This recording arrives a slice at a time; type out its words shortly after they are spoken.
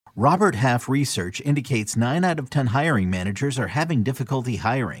Robert Half research indicates 9 out of 10 hiring managers are having difficulty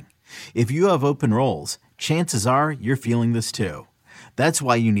hiring. If you have open roles, chances are you're feeling this too. That's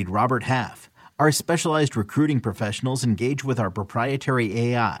why you need Robert Half. Our specialized recruiting professionals engage with our proprietary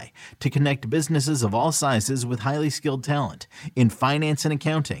AI to connect businesses of all sizes with highly skilled talent in finance and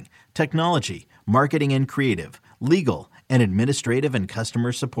accounting, technology, marketing and creative, legal, and administrative and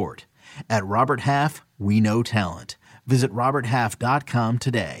customer support. At Robert Half, we know talent. Visit roberthalf.com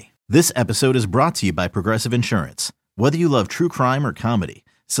today. This episode is brought to you by Progressive Insurance. Whether you love true crime or comedy,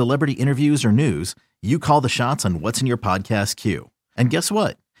 celebrity interviews or news, you call the shots on what's in your podcast queue. And guess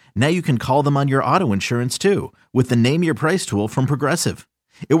what? Now you can call them on your auto insurance too with the Name Your Price tool from Progressive.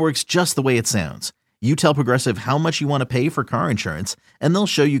 It works just the way it sounds. You tell Progressive how much you want to pay for car insurance, and they'll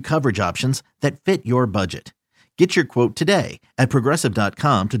show you coverage options that fit your budget. Get your quote today at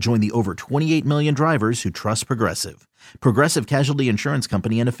Progressive.com to join the over 28 million drivers who trust Progressive. Progressive Casualty Insurance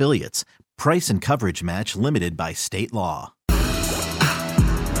Company and Affiliates. Price and coverage match limited by state law.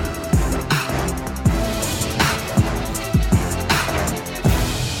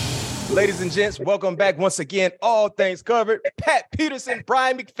 Ladies and gents, welcome back once again. All things covered. Pat Peterson,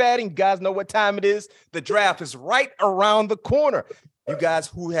 Brian McFadden. You guys know what time it is. The draft is right around the corner. You guys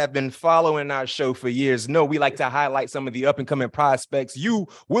who have been following our show for years know we like to highlight some of the up-and-coming prospects you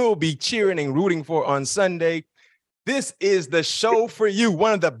will be cheering and rooting for on Sunday. This is the show for you.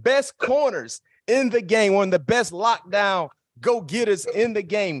 One of the best corners in the game, one of the best lockdown go-getters in the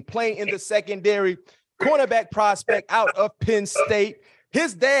game, playing in the secondary, cornerback prospect out of Penn State.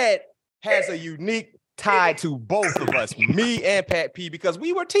 His dad has a unique tie to both of us, me and Pat P, because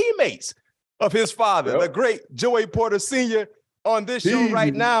we were teammates of his father, the great Joey Porter Sr. On this show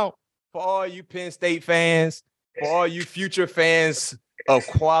right now, for all you Penn State fans, for all you future fans of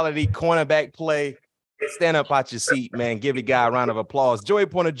quality cornerback play, stand up out your seat, man. Give the guy a round of applause. Joey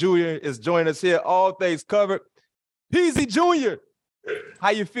Porter Jr. is joining us here. All things covered. Peasy Jr.,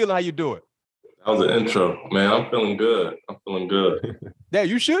 how you feeling? How you doing? That was an intro, man. I'm feeling good. Yeah,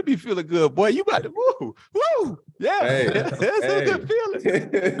 you should be feeling good, boy. You about to woo. Yeah, that's a good feeling.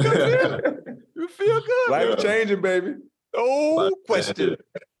 Good feeling. You feel good. Life changing, baby. No question.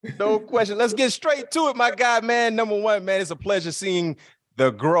 No question. Let's get straight to it, my guy, man. Number one, man, it's a pleasure seeing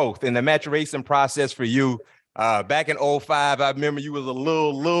the growth and the maturation process for you. Back in 2005, I remember you was a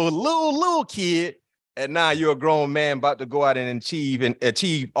little kid. And now you're a grown man about to go out and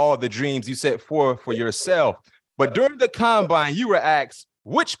achieve all the dreams you set forth for yourself. But during the combine, you were asked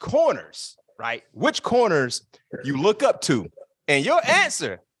which corners you look up to. And your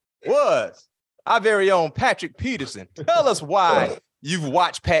answer was our very own Patrick Peterson. Tell us why you've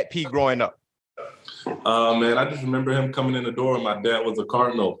watched Pat P growing up. Man, I just remember him coming in the door. My dad was a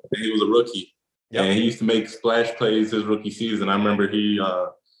Cardinal, and he was a rookie. Yep. And he used to make splash plays his rookie season. I remember he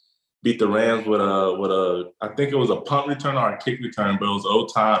beat the Rams with a I think it was a punt return or a kick return, but it was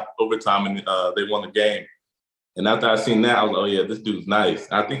overtime, and they won the game. And after I seen that, I was like, oh yeah, this dude's nice.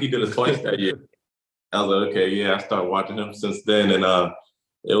 I think he did it twice that year. I was like, okay, yeah. I started watching him since then, and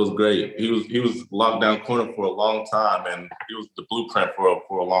it was great. He was locked down corner for a long time, and he was the blueprint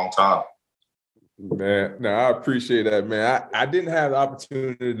for a long time. Man, no, I appreciate that, man. I didn't have the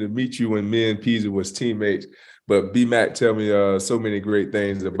opportunity to meet you when me and Peasy was teammates, but BMac tell me so many great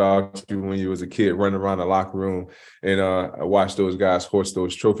things about you when you was a kid running around the locker room, and I watched those guys hoist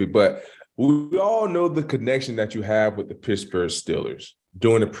those trophies. But we all know the connection that you have with the Pittsburgh Steelers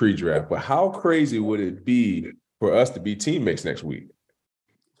during the pre-draft. But how crazy would it be for us to be teammates next week?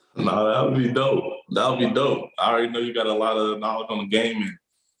 No, that would be dope. I already know you got a lot of knowledge on the game, and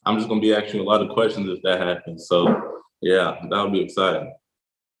I'm just going to be asking you a lot of questions if that happens. So, yeah, that would be exciting.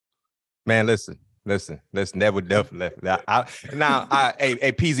 Man, listen, that would definitely.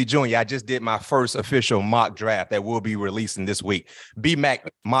 Hey, PZ Jr., I just did my first official mock draft that will be releasing this week. BMac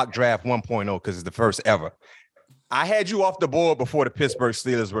mock draft 1.0, because it's the first ever. I had you off the board before the Pittsburgh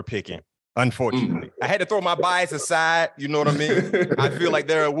Steelers were picking. Unfortunately, I had to throw my bias aside. You know what I mean? I feel like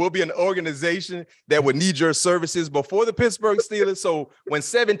there will be an organization that would need your services before the Pittsburgh Steelers. So when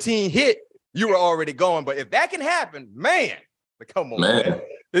 17 hit, you were already gone. But if that can happen, man, come on, man.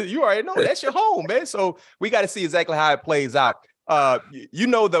 You already know that's your home, man. So we got to see exactly how it plays out. You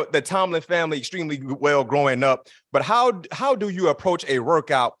know the Tomlin family extremely well growing up, but how do you approach a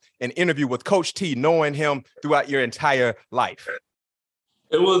workout and interview with Coach T, knowing him throughout your entire life?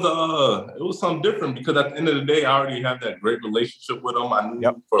 It was something different because at the end of the day, I already have that great relationship with him. I knew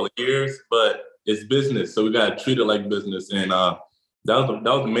him for years, but it's business, so we got to treat it like business. And that was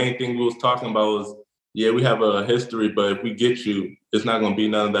the main thing we was talking about was, yeah, we have a history, but if we get you, it's not going to be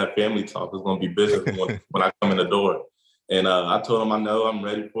none of that family talk. It's going to be business when I come in the door. And I told him I know I'm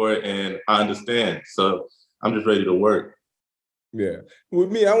ready for it and I understand. So I'm just ready to work. Yeah.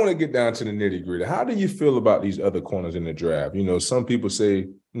 With me, I want to get down to the nitty gritty. How do you feel about these other corners in the draft? You know, some people say,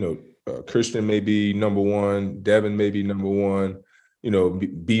 Christian may be number one, Devin may be number one,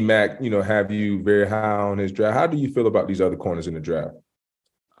 BMac, have you very high on his draft. How do you feel about these other corners in the draft?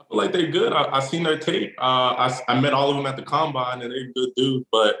 I feel like they're good. I seen their tape. I met all of them at the combine and they're good dudes,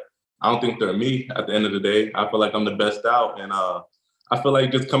 but I don't think they're me at the end of the day. I feel like I'm the best out. And I feel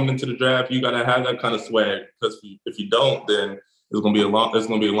like just coming into the draft, you got to have that kind of swag, because if you don't, then it's gonna be a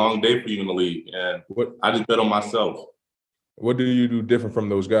long day for you in the league, and I just bet on myself. What do you do different from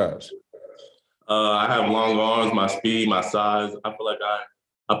those guys? I have long arms, my speed, my size. I feel like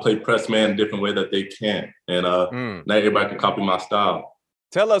I play press man a different way that they can't, and not everybody can copy my style.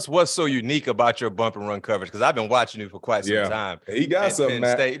 Tell us what's so unique about your bump and run coverage, because I've been watching you for quite some time. He got something,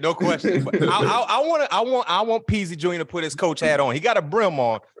 Matt. State, no question. I want Peasy Jr. to put his coach hat on. He got a brim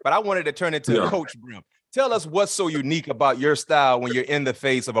on, but I wanted to turn it to a coach brim. Tell us what's so unique about your style when you're in the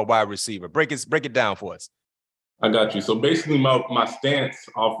face of a wide receiver. Break it down for us. I got you. So basically, my stance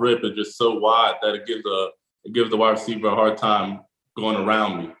off rip is just so wide that it gives the wide receiver a hard time going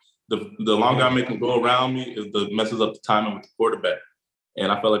around me. The longer I make him go around me, is the messes up the timing with the quarterback. And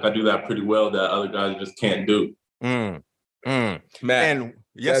I feel like I do that pretty well that other guys just can't do. Matt, yes,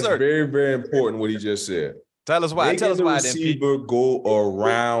 that's sir. very, very important what he just said. Tell us why. Tell us why. Receiver go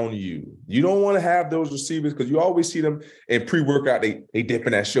around you. You don't want to have those receivers, because you always see them in pre-workout. They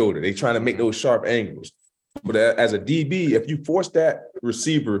dipping that shoulder. They trying to make those sharp angles. But as a DB, if you force that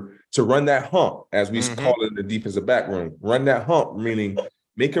receiver to run that hump, as we call it in the defensive back room, run that hump, meaning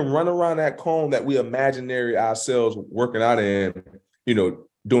make him run around that cone that we imaginary ourselves working out in,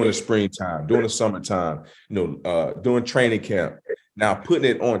 during the springtime, during the summertime, during training camp. Now putting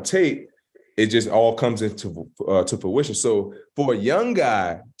it on tape, it just all comes into to fruition. So for a young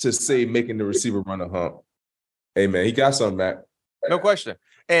guy to say making the receiver run a hump, hey man, he got something, Matt. No question.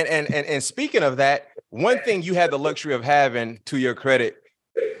 And speaking of that, one thing you had the luxury of having, to your credit,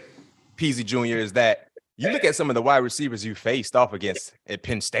 Peasy Jr., is that you look at some of the wide receivers you faced off against at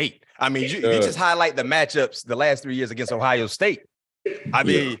Penn State. I mean, you just highlight the matchups the last 3 years against Ohio State. I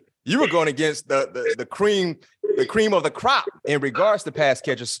mean, you were going against the cream of the crop in regards to pass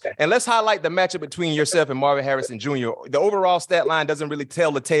catchers. And let's highlight the matchup between yourself and Marvin Harrison Jr. The overall stat line doesn't really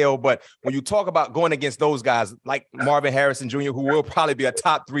tell the tale, but when you talk about going against those guys like Marvin Harrison Jr., who will probably be a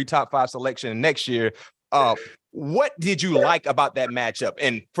top 3, top 5 selection next year, what did you like about that matchup?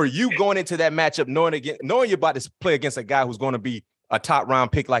 And for you going into that matchup, knowing you're about to play against a guy who's going to be a top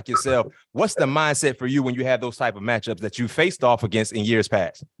round pick like yourself, what's the mindset for you when you have those type of matchups that you faced off against in years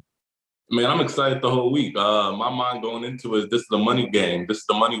past? Man, I'm excited the whole week. My mind going into it is this is the money game. This is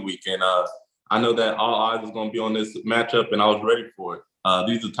the money week. And I know that all eyes is going to be on this matchup, and I was ready for it.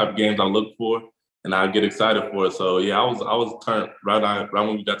 These are the type of games I look for, and I get excited for it. So, yeah, I was turned right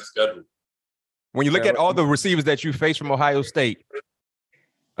when we got the schedule. When you look at all the receivers that you faced from Ohio State,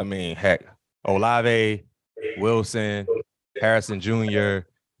 I mean, heck, Olave, Wilson, Harrison Jr.,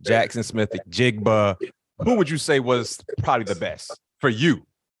 Jackson Smith, Jigba, who would you say was probably the best for you?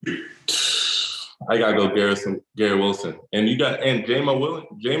 I gotta go Garrett Wilson, and Jamo Wilson.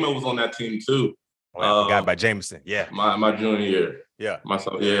 Jamo was on that team too. I forgot about Jameson. Yeah, my junior year. Yeah,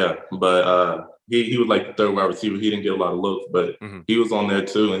 myself. Yeah, but he was like the third wide receiver. He didn't get a lot of looks, but he was on there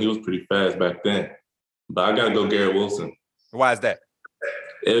too, and he was pretty fast back then. But I gotta go Garrett Wilson. Why is that?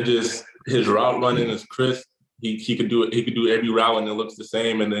 It just his route running is crisp. He could do it. He could do every route, and it looks the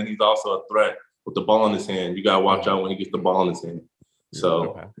same. And then he's also a threat with the ball in his hand. You gotta watch out when he gets the ball in his hand.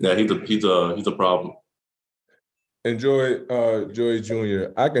 So yeah, he's a problem. And Joey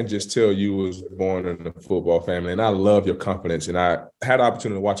Jr., I can just tell you was born in a football family, and I love your confidence. And I had the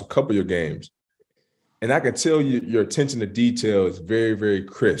opportunity to watch a couple of your games, and I can tell you your attention to detail is very, very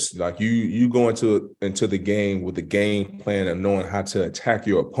crisp. Like you go into the game with the game plan and knowing how to attack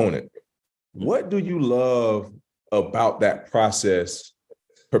your opponent. What do you love about that process,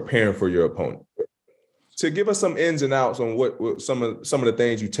 preparing for your opponent? To give us some ins and outs on what some of the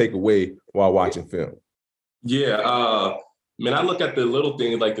things you take away while watching film. Yeah, man, I look at the little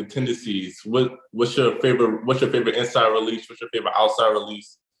things like the tendencies. What's your favorite inside release? What's your favorite outside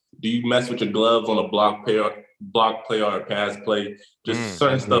release? Do you mess with your gloves on a block play or a pass play? Just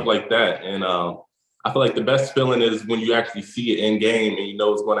certain stuff like that. And I feel like the best feeling is when you actually see it in game and you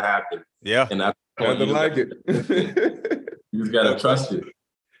know what's going to happen. Yeah, and that's nothing like it. You just gotta trust it.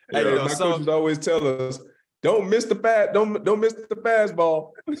 Hey, my coaches always tell us, don't miss the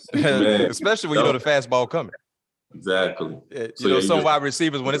fastball. Especially when you know the fastball coming. Exactly. Some wide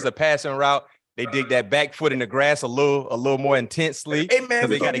receivers, when it's a passing route, They dig that back foot in the grass a little more intensely. Hey man,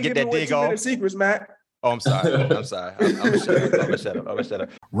 they got to get that dig off. Secrets, Matt. Oh, I'm sorry. I'm gonna shut up.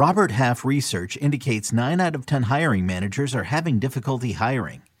 Robert Half research indicates 9 out of 10 hiring managers are having difficulty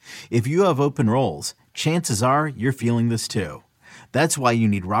hiring. If you have open roles, chances are you're feeling this too. That's why you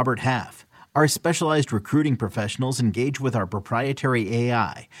need Robert Half. Our specialized recruiting professionals engage with our proprietary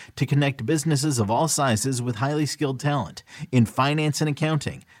AI to connect businesses of all sizes with highly skilled talent in finance and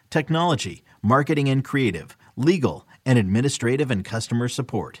accounting, technology, marketing and creative, legal, and administrative and customer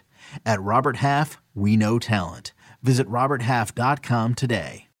support. At Robert Half, we know talent. Visit roberthalf.com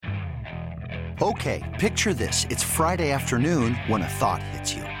today. Okay, picture this. It's Friday afternoon when a thought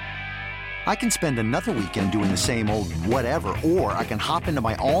hits you. I can spend another weekend doing the same old whatever, or I can hop into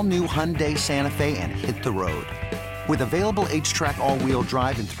my all-new Hyundai Santa Fe and hit the road. With available H-Track all-wheel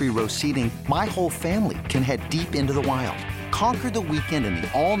drive and 3-row seating, my whole family can head deep into the wild. Conquer the weekend in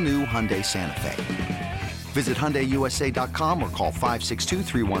the all-new Hyundai Santa Fe. Visit HyundaiUSA.com or call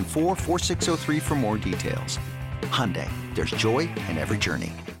 562-314-4603 for more details. Hyundai, there's joy in every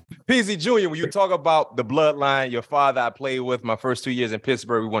journey. PZ Jr., when you talk about the bloodline, your father I played with my first 2 years in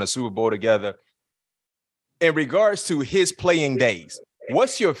Pittsburgh, we won a Super Bowl together. In regards to his playing days,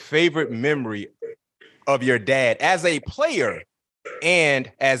 what's your favorite memory of your dad as a player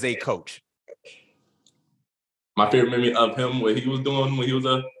and as a coach? My favorite memory of him, what he was doing when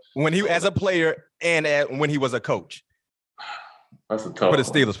he was as a player and when he was a coach. That's a tough for the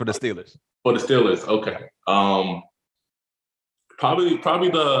Steelers. For the Steelers, okay. Probably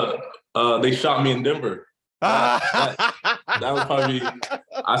they shot me in Denver. That was probably,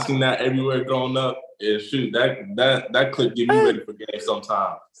 I seen that everywhere growing up. And shoot, that clip get me ready for games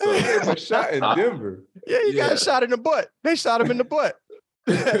sometime. So It was shot in Denver. Yeah, he got shot in the butt. They shot him in the butt.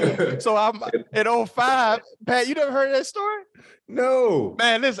 So I'm in 05. Pat, you never heard that story? No.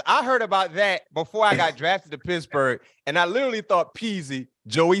 Man, listen, I heard about that before I got drafted to Pittsburgh, and I literally thought Peasy,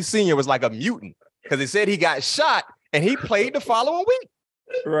 Joey Sr. was like a mutant because they said he got shot and he played the following week.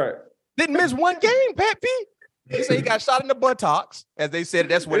 Right. Didn't miss one game, Pat P. He said he got shot in the buttocks, as they said.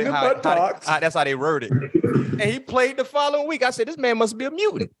 That's what that's how they wrote it. And he played the following week. I said, this man must be a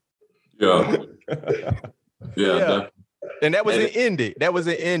mutant. Yeah. Yeah. And that was in Indy.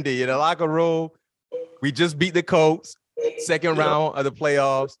 In the locker room. We just beat the Colts, second round of the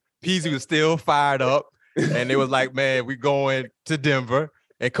playoffs. Peasy was still fired up. And it was like, man, we going to Denver.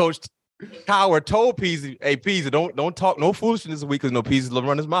 And Coach Howard told Peasy, hey, Peasy, don't talk no foolishness this week because Peasy will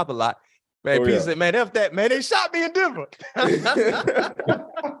run his mouth a lot. Man, Peasy said, man, F that, man, they shot me in Denver.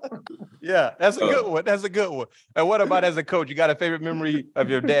 Yeah, that's a good one. That's a good one. And what about as a coach? You got a favorite memory of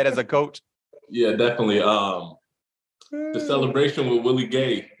your dad as a coach? Yeah, definitely. The celebration with Willie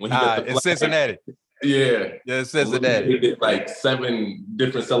Gay when he got the flag. In Cincinnati. Yeah, Cincinnati. He did like 7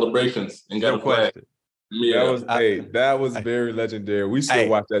 different celebrations and got a flag. Yeah, that was very legendary. We still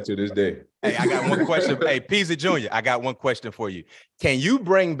watch that to this day. Hey, I got one question. Hey, Peasy Jr., I got one question for you. Can you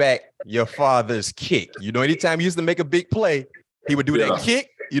bring back your father's kick? You know, anytime he used to make a big play, he would do that kick.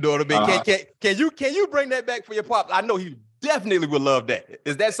 You know what I mean? Can you bring that back for your pop? I know he definitely would love that.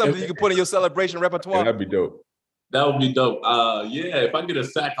 Is that something you can put in your celebration repertoire? Yeah, that'd be dope. That would be dope. Yeah, if I get a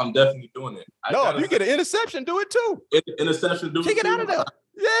sack, I'm definitely doing it. If you get an interception, do it too. Interception, do it too. Kick it out of there.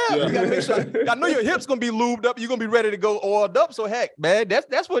 Yeah, you gotta make sure. I know your hips gonna be lubed up. You're gonna be ready to go oiled up. So heck, man,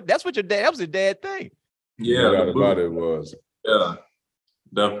 that's what your dad. That was your dad thing. Yeah, no doubt about it was. Yeah,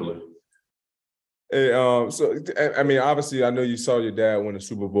 definitely. Hey, so I mean, obviously, I know you saw your dad win a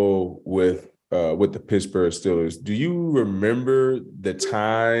Super Bowl with the Pittsburgh Steelers. Do you remember the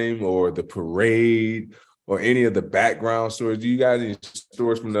time or the parade or any of the background stories? Do you guys any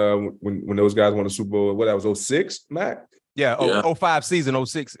stories from when those guys won the Super Bowl? What, that was 06, Matt? Yeah, 05 season,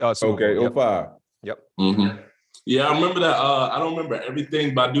 06. Okay, 05. Yep. Mm-hmm. Yeah, I remember that. I don't remember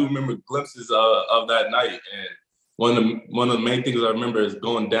everything, but I do remember glimpses of that night. And one of the main things I remember is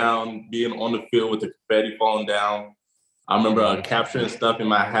going down, being on the field with the confetti falling down. I remember capturing stuff in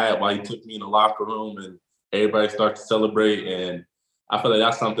my hat while he took me in the locker room, and everybody started to celebrate. And I feel like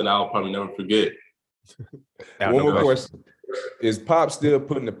that's something I'll probably never forget. One more question: is Pop still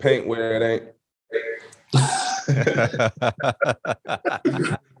putting the paint where it ain't?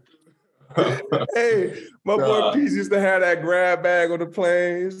 Hey, my boy Peace used to have that grab bag on the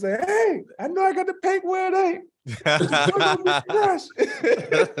plane. He said, hey, I know I got the paint where it ain't.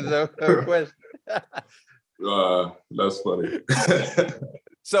 No question. That's funny.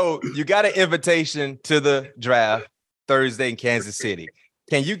 So you got an invitation to the draft Thursday in Kansas City.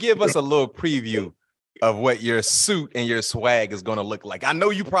 Can you give us a little preview of what your suit and your swag is going to look like? I know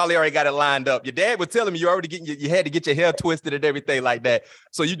you probably already got it lined up. Your dad was telling me you already you had to get your hair twisted and everything like that.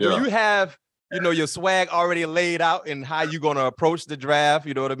 So do you have your swag already laid out and how you gonna approach the draft.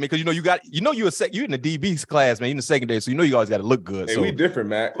 You know what I mean? Because you're in the DB's class, man. You're in the secondary, so you always got to look good. Hey, so we different,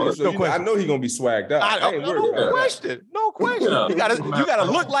 Matt. I know he's gonna be swagged out. No question. Yeah. You gotta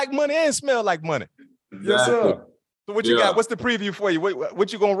look like money and smell like money. Exactly. Yes, sir. So what you got? What's the preview for you?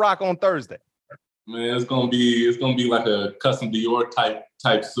 What you gonna rock on Thursday? Man, it's gonna be like a custom Dior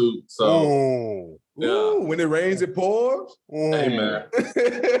type suit. So Ooh, when it rains, it pours. Ooh. Hey man,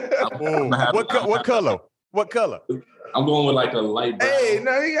 What color? What color? I'm going with like a light brown. Hey,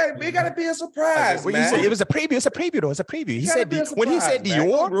 no, it gotta be a surprise. When man. you said it was a preview, it's a preview though. It's a preview. He said when he said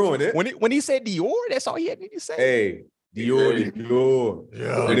Dior, ruin it. When he said Dior, that's all he had to say. Hey, Dior.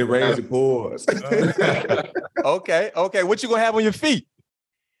 Yeah. When it rains, it pours. Okay. What you gonna have on your feet?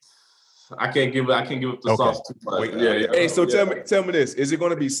 I can't give up the sauce too much. Hey, so tell me this: is it going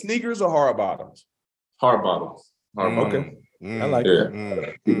to be sneakers or hard bottoms? Hard bottoms. Okay, I like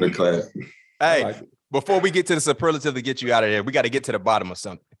it. The class. Hey, before we get to the superlative to get you out of there, we got to get to the bottom of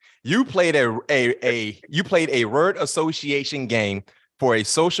something. You played a word association game for a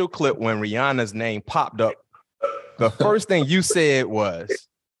social clip when Rihanna's name popped up. The first thing you said was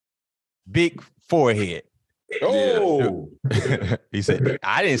big forehead. Oh, he said,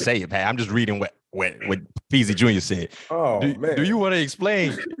 I didn't say it, Pat. I'm just reading what Peasy Jr. said. Oh, man. Do you want to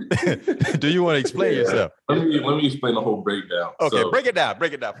explain? Do you want to explain yourself? Let me explain the whole breakdown. Okay, so, break it down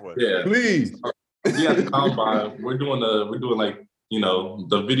for us. Yeah, please. Yeah, the combine. We're doing like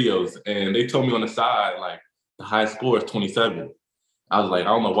the videos, and they told me on the side like the high score is 27. I was like, I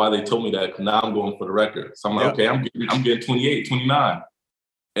don't know why they told me that. Now I'm going for the record. So I'm like, okay, I'm getting 28, 29.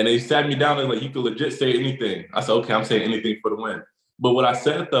 And they sat me down and like, you could legit say anything. I said, okay, I'm saying anything for the win. But what I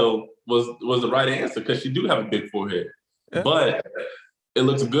said though was the right answer because she do have a big forehead, but it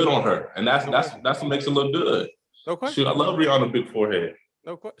looks good on her, and that's what makes it look good. No question. Shoot, I love Rihanna's big forehead.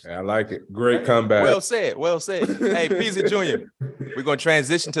 No question. I like it. Great comeback. Well said. Hey, Peasy Jr., we're going to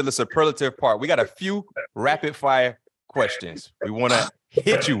transition to the superlative part. We got a few rapid fire questions we want to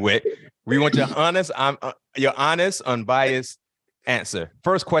hit you with. We want your honest, unbiased answer.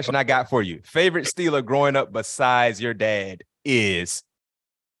 First question I got for you. Favorite Steeler growing up besides your dad is?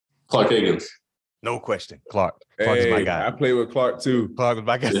 Clark Higgins. No question. Clark is my guy. I play with Clark too. Clark is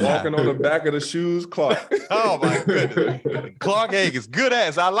my guy. Walking on the back of the shoes, Clark. Oh my goodness. Clark Higgins, good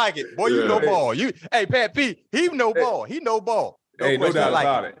ass. I like it. Boy, you know ball. Hey, Pat P, he know ball. He know ball. No doubt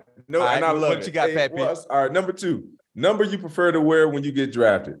about it. No, and I love it. What you got, Pat P? All right, number 2. Number you prefer to wear when you get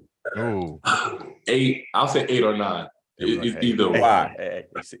drafted? Ooh. 8. I'll say 8 or 9. It's either. Why? Hey,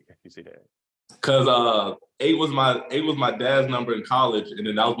 you see that? Because 8 was my dad's number in college, and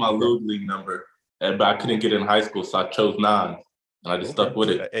then that was my little league number. But I couldn't get it in high school, so I chose 9, and I just stuck with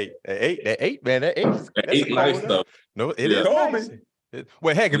it. That eight, man. That 8. That 8 nice though. No, it is nice.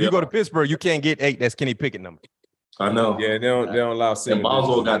 Well, heck, if you go to Pittsburgh, you can't get 8. That's Kenny Pickett number. I know. Yeah, they don't allow. And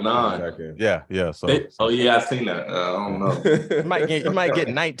Boswell got 9. Yeah. So. I seen that. I don't know. You might get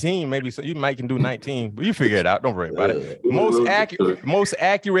 19, maybe. So you might can do 19, but you figure it out. Don't worry about it. Most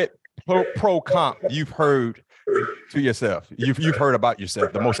accurate pro comp you've heard to yourself. You've heard about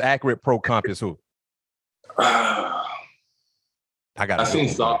yourself. The most accurate pro comp is who? I seen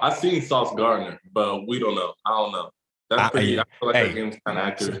Sauce Gardner, but we don't know. I don't know. That's pretty. I feel like that game's kind of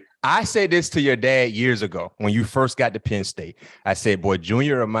accurate. I said this to your dad years ago when you first got to Penn State. I said, boy,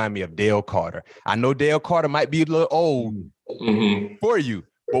 Junior remind me of Dale Carter. I know Dale Carter might be a little old for you,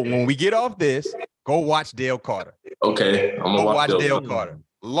 but when we get off this, go watch Dale Carter. Okay. I'm gonna watch Dale Carter.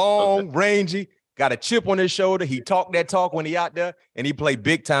 Long, rangy, got a chip on his shoulder. He talked that talk when he out there, and he played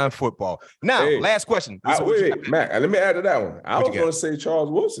big time football. Now, last question. Wait, Mac, let me add to that one. I was going to say Charles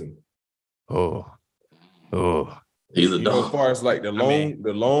Wilson. Oh. He's a dog. As far as like the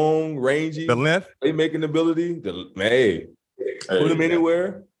long, rangy, the length, playmaking ability, put him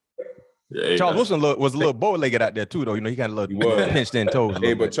anywhere. Yeah, Charles Wilson was a little bow-legged out there too, though. He got a little pinched in toes.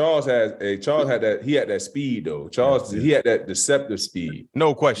 But Charles had that. He had that speed though. He had that deceptive speed.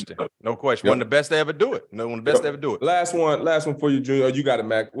 No question. One of the best to ever do it. Last one for you, Junior. You got it,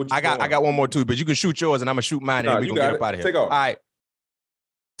 Mac. I got one more too, but you can shoot yours, and I'm gonna shoot mine, and we're gonna get up out of here. Take off. All right.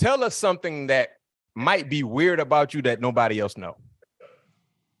 Tell us something that might be weird about you that nobody else know.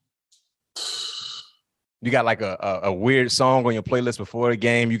 You got like a weird song on your playlist before the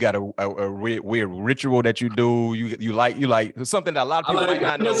game. You got a weird ritual that you do. You like something that a lot of people might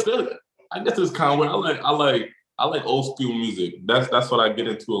not know. I guess it's kind of weird. I like old school music. That's what I get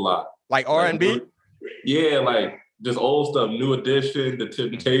into a lot. Like R&B? Yeah, like just old stuff. New Edition, The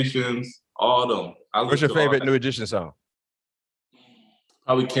Temptations, all of them. What's your favorite New Edition song?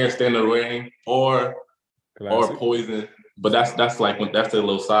 Probably Can't Stand the Rain or Poison. but that's like when that's their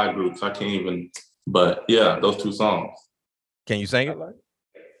little side group, so I can't even. But yeah, those 2 songs. Can you sing it?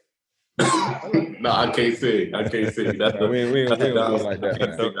 No, I can't sing. That's we don't do it like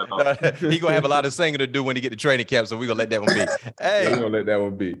that. He gonna have a lot of singing to do when he get to training camp, so we're gonna let that one be. Hey, we're gonna let that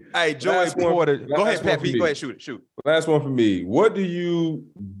one be. Hey, Joey Porter. Go ahead, Pat P. Go ahead, shoot. Last one for me. What do you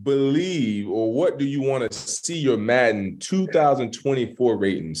believe, or what do you want to see your Madden 2024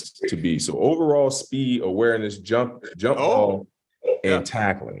 ratings to be? So overall speed, awareness, jump ball, and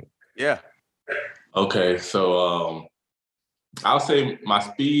tackling. Yeah. Okay, so I'll say my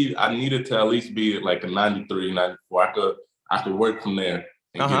speed, I needed to at least be like a 93, 94. I could work from there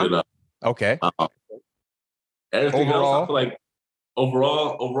and get it up. Okay. Everything else, I feel like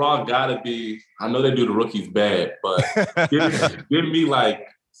overall gotta be, I know they do the rookies bad, but give me like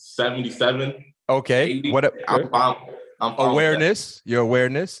 77. Okay. 80. What I'm fine awareness? Your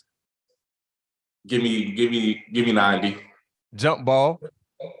awareness? Give me 90. Jump ball.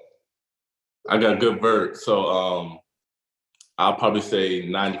 I got good vert, so I'll probably say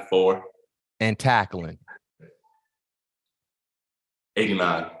 94. And tackling.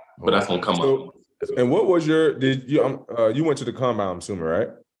 89. But that's gonna come up. And what was your? Did you you went to the combine, I'm assuming, right?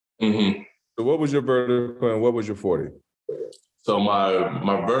 Mm-hmm. So what was your vertical and what was your 40? So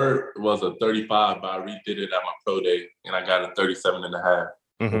my vert was a 35, but I redid it at my pro day, and I got a 37 and a half.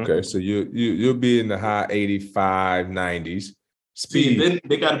 Mm-hmm. Okay, so you'll be in the high 85, 90s. Speed. See,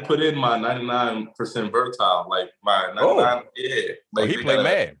 they got to put in my 99% versatile, like my 99. Yeah, like he played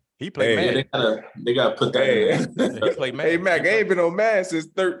mad. He played mad. Yeah, they gotta put that in. He played mad. Hey Mac, I ain't been on mad since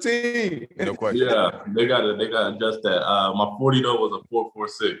 13. No question. Yeah, they gotta adjust that. My 40 though was a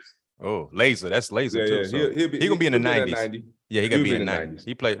 4.46. Oh, laser. That's laser too. Yeah. So He'll gonna be in the 90s. Yeah, he gotta be in the 90s.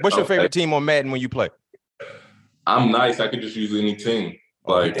 He played. What's your favorite team on Madden when you play? I'm nice. I could just use any team.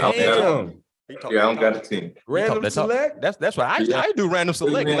 Like I don't got a team. Random select? That's what I do. Random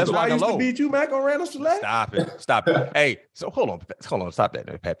select. Let's I rock and used to roll. beat you, Mac, on random select. Stop it. Hey, so hold on. Stop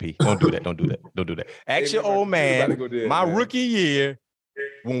that, Pat P. Don't do that. Ask your old man. My rookie year,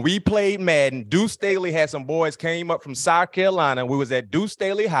 when we played Madden, Deuce Staley had some boys came up from South Carolina. We was at Deuce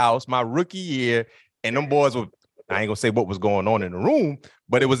Staley house my rookie year, and them boys were. I ain't gonna say what was going on in the room,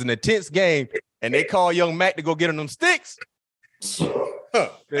 but it was an intense game, and they called young Mac to go get him them sticks.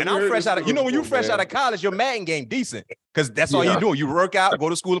 And I'm fresh out of, when you fresh out of college, your Madden game decent because that's all you do. You work out, go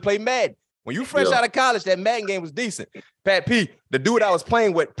to school to play Madden. When you fresh out of college, that Madden game was decent. Pat P, the dude I was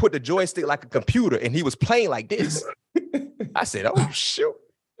playing with, put the joystick like a computer, and he was playing like this. I said, "Oh shoot!"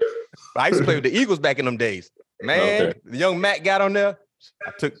 I used to play with the Eagles back in them days. Man, the young Mac got on there.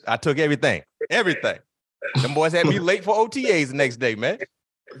 I took everything. Them boys had me late for OTAs the next day, man.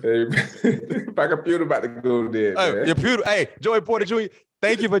 Hey, my computer about to go dead. Hey, Joey Porter Jr.,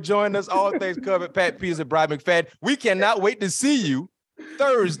 thank you for joining us. All things covered. Pat Peterson, Brian McFadden. We cannot wait to see you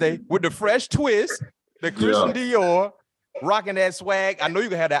Thursday with the fresh twist, the Christian Dior, rocking that swag. I know you're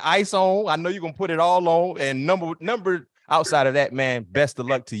going to have that ice on. I know you're going to put it all on. And number outside of that, man, best of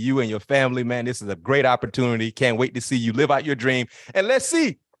luck to you and your family, man. This is a great opportunity. Can't wait to see you live out your dream. And let's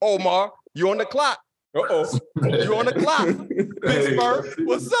see, Omar, you're on the clock. Uh-oh. You're on the clock. Pittsburgh.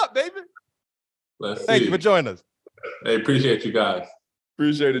 What's up, baby? Thank you for joining us. Hey, appreciate you guys.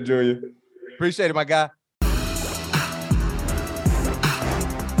 Appreciate it, Junior. Appreciate it, my guy.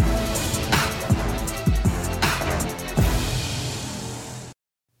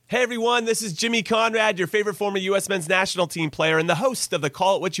 Hey everyone, this is Jimmy Conrad, your favorite former U.S. men's national team player and the host of the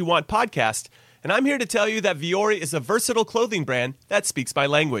Call It What You Want podcast. And I'm here to tell you that Vuori is a versatile clothing brand that speaks my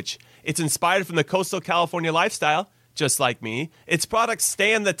language. It's inspired from the coastal California lifestyle, just like me. Its products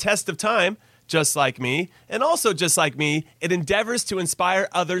stand the test of time, just like me. And also just like me, it endeavors to inspire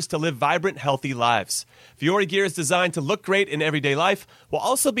others to live vibrant, healthy lives. Vuori gear is designed to look great in everyday life while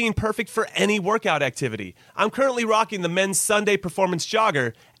also being perfect for any workout activity. I'm currently rocking the men's Sunday Performance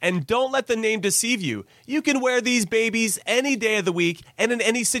Jogger, and don't let the name deceive you. You can wear these babies any day of the week and in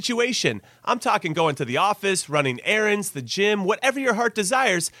any situation. I'm talking going to the office, running errands, the gym, whatever your heart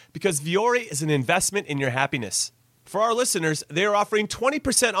desires, because Vuori is an investment in your happiness. For our listeners, they are offering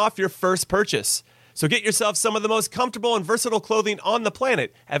 20% off your first purchase. So get yourself some of the most comfortable and versatile clothing on the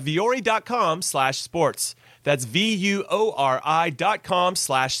planet at vuori.com/sports. That's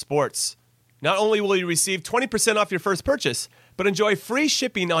VUORI.com/sports. Not only will you receive 20% off your first purchase, but enjoy free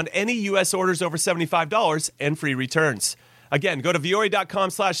shipping on any U.S. orders over $75 and free returns. Again, go to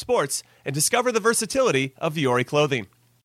vuori.com/sports and discover the versatility of Vuori clothing.